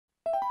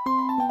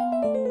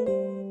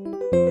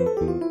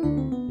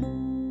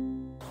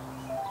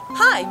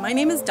Hi, my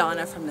name is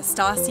Donna from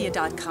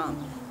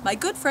naztazia.com. My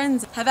good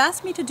friends have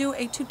asked me to do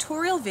a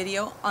tutorial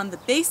video on the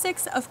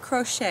basics of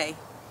crochet.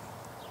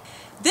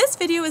 This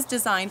video is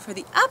designed for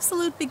the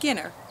absolute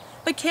beginner,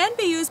 but can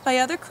be used by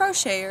other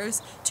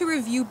crocheters to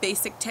review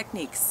basic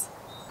techniques.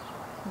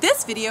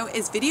 This video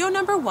is video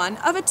number 1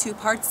 of a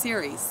 2-part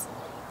series.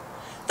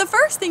 The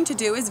first thing to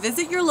do is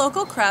visit your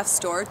local craft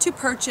store to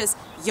purchase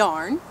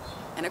yarn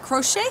and a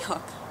crochet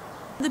hook.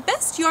 The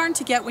best yarn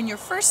to get when you're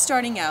first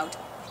starting out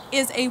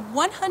is a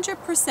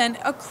 100%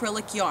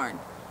 acrylic yarn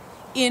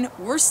in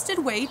worsted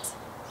weight,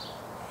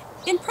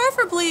 in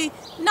preferably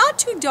not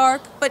too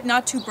dark but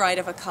not too bright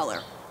of a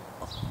color.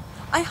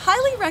 I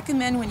highly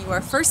recommend when you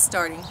are first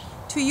starting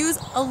to use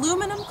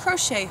aluminum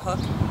crochet hook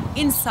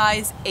in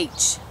size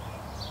H.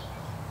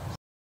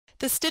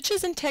 The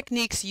stitches and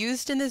techniques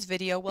used in this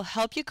video will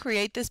help you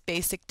create this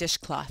basic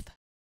dishcloth.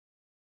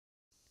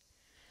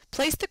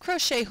 Place the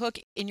crochet hook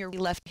in your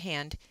left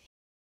hand.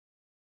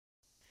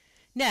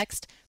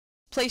 Next,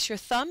 place your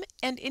thumb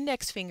and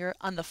index finger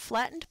on the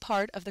flattened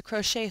part of the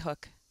crochet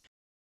hook.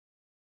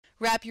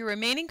 Wrap your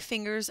remaining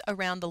fingers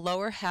around the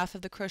lower half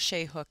of the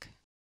crochet hook.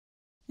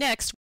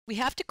 Next, we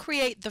have to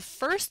create the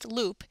first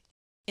loop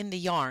in the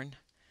yarn.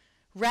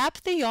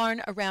 Wrap the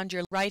yarn around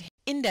your right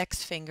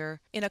index finger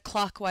in a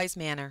clockwise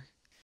manner.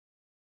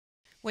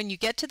 When you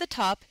get to the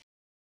top,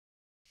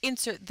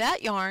 insert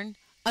that yarn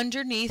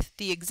underneath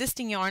the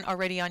existing yarn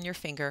already on your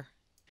finger.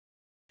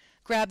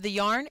 Grab the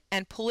yarn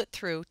and pull it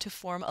through to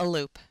form a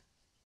loop.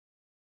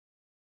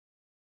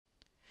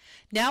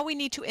 Now we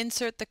need to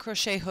insert the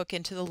crochet hook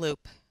into the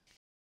loop.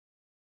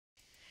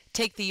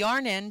 Take the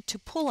yarn end to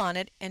pull on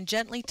it and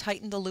gently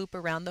tighten the loop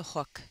around the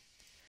hook.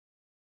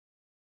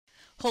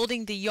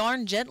 Holding the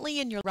yarn gently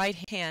in your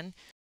right hand,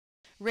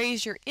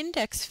 raise your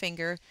index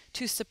finger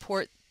to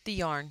support the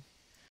yarn.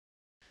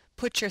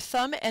 Put your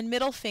thumb and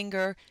middle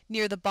finger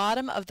near the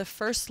bottom of the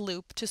first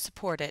loop to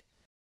support it.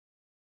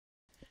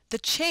 The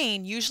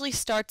chain usually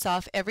starts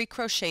off every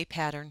crochet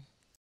pattern.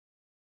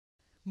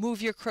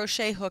 Move your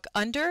crochet hook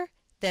under,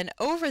 then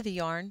over the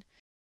yarn,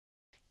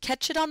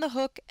 catch it on the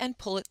hook and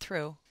pull it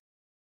through.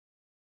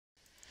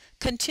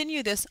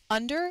 Continue this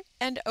under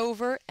and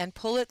over and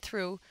pull it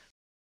through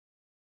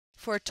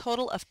for a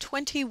total of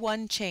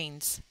 21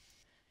 chains.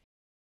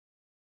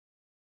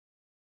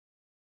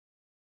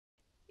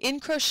 In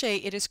crochet,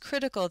 it is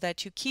critical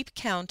that you keep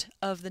count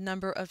of the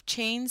number of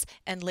chains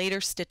and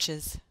later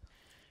stitches.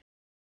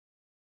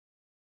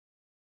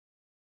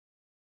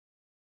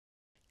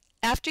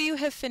 After you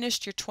have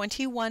finished your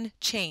 21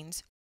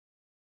 chains,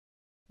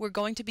 we're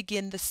going to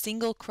begin the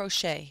single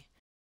crochet.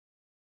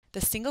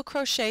 The single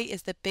crochet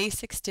is the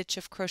basic stitch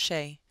of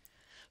crochet.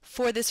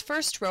 For this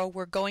first row,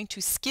 we're going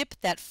to skip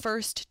that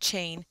first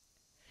chain.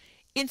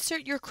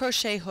 Insert your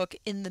crochet hook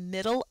in the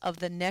middle of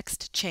the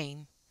next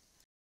chain.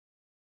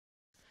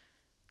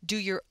 Do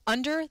your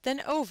under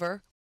then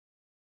over,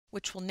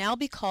 which will now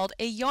be called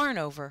a yarn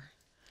over.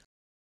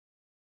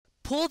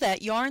 Pull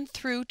that yarn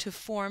through to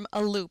form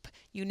a loop.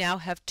 You now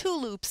have 2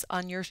 loops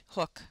on your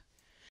hook.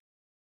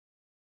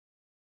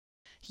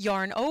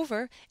 Yarn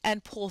over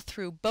and pull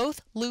through both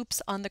loops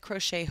on the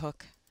crochet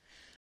hook.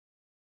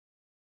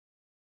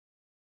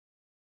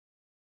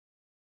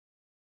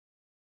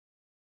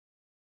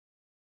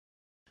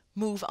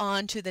 Move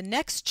on to the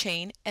next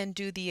chain and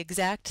do the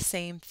exact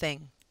same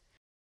thing.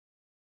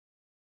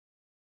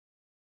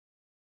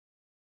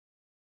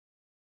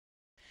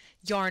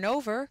 Yarn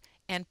over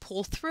and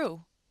pull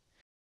through.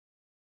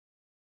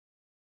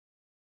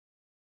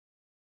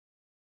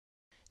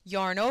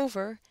 Yarn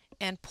over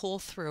and pull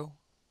through.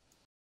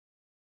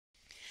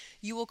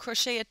 You will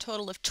crochet a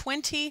total of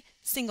 20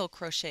 single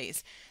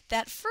crochets.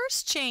 That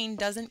first chain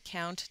doesn't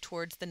count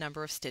towards the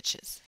number of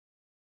stitches.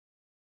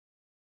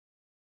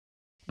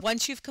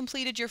 Once you've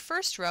completed your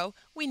first row,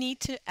 we need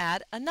to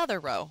add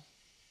another row.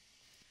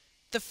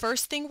 The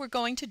first thing we're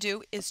going to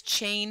do is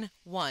chain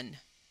 1.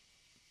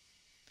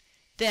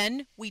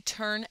 Then we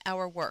turn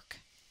our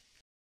work.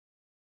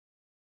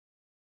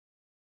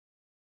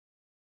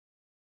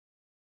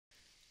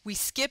 We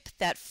skip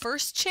that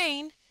first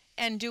chain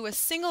and do a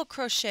single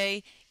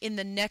crochet in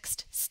the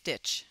next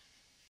stitch.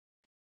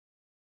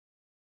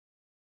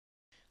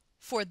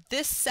 For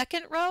this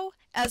second row,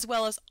 as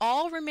well as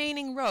all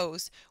remaining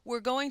rows,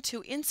 we're going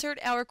to insert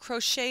our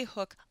crochet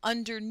hook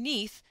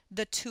underneath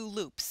the 2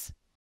 loops.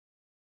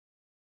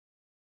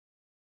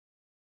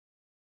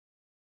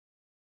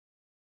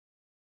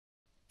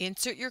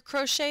 Insert your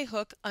crochet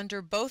hook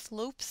under both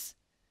loops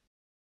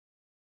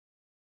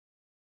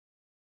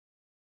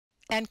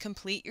and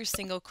complete your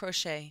single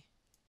crochet.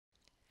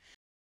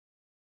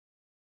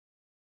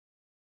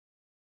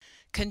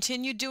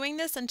 Continue doing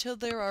this until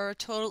there are a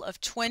total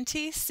of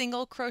 20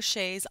 single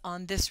crochets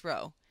on this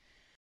row.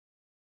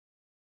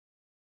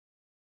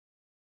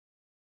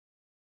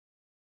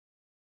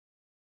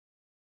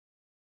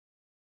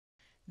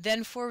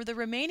 Then for the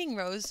remaining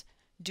rows,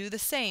 do the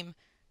same.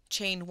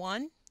 Chain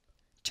 1,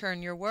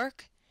 turn your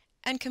work,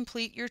 and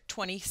complete your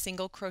 20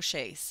 single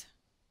crochets.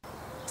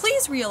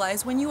 Please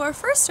realize when you are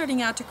first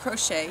starting out to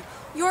crochet,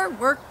 your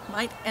work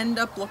might end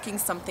up looking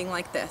something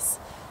like this.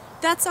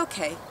 That's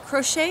okay.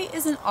 Crochet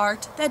is an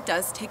art that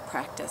does take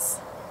practice.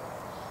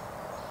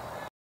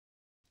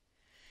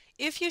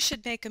 If you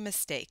should make a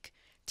mistake,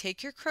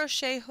 take your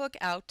crochet hook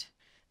out,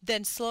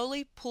 then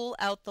slowly pull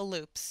out the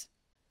loops.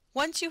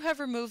 Once you have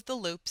removed the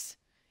loops,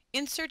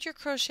 insert your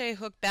crochet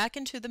hook back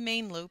into the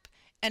main loop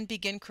and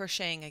begin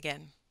crocheting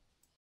again.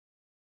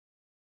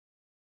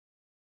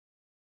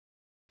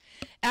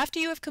 After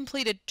you have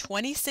completed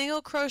 20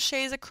 single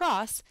crochets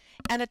across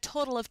and a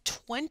total of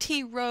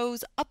 20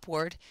 rows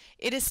upward,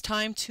 it is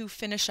time to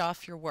finish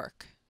off your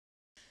work.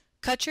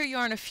 Cut your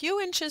yarn a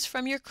few inches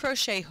from your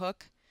crochet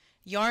hook,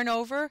 yarn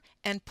over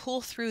and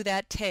pull through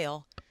that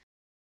tail.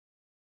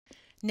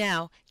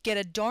 Now get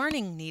a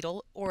darning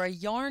needle or a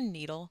yarn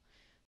needle,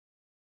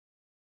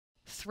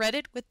 thread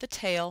it with the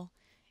tail,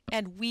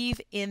 and weave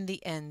in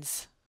the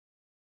ends.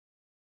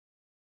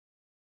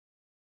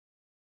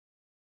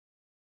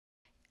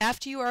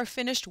 After you are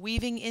finished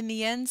weaving in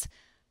the ends,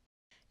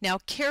 now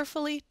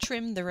carefully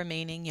trim the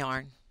remaining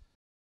yarn.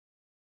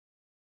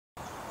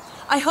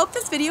 I hope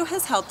this video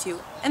has helped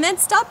you, and then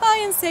stop by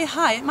and say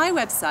hi at my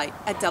website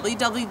at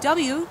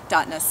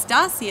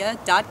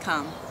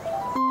www.naztazia.com.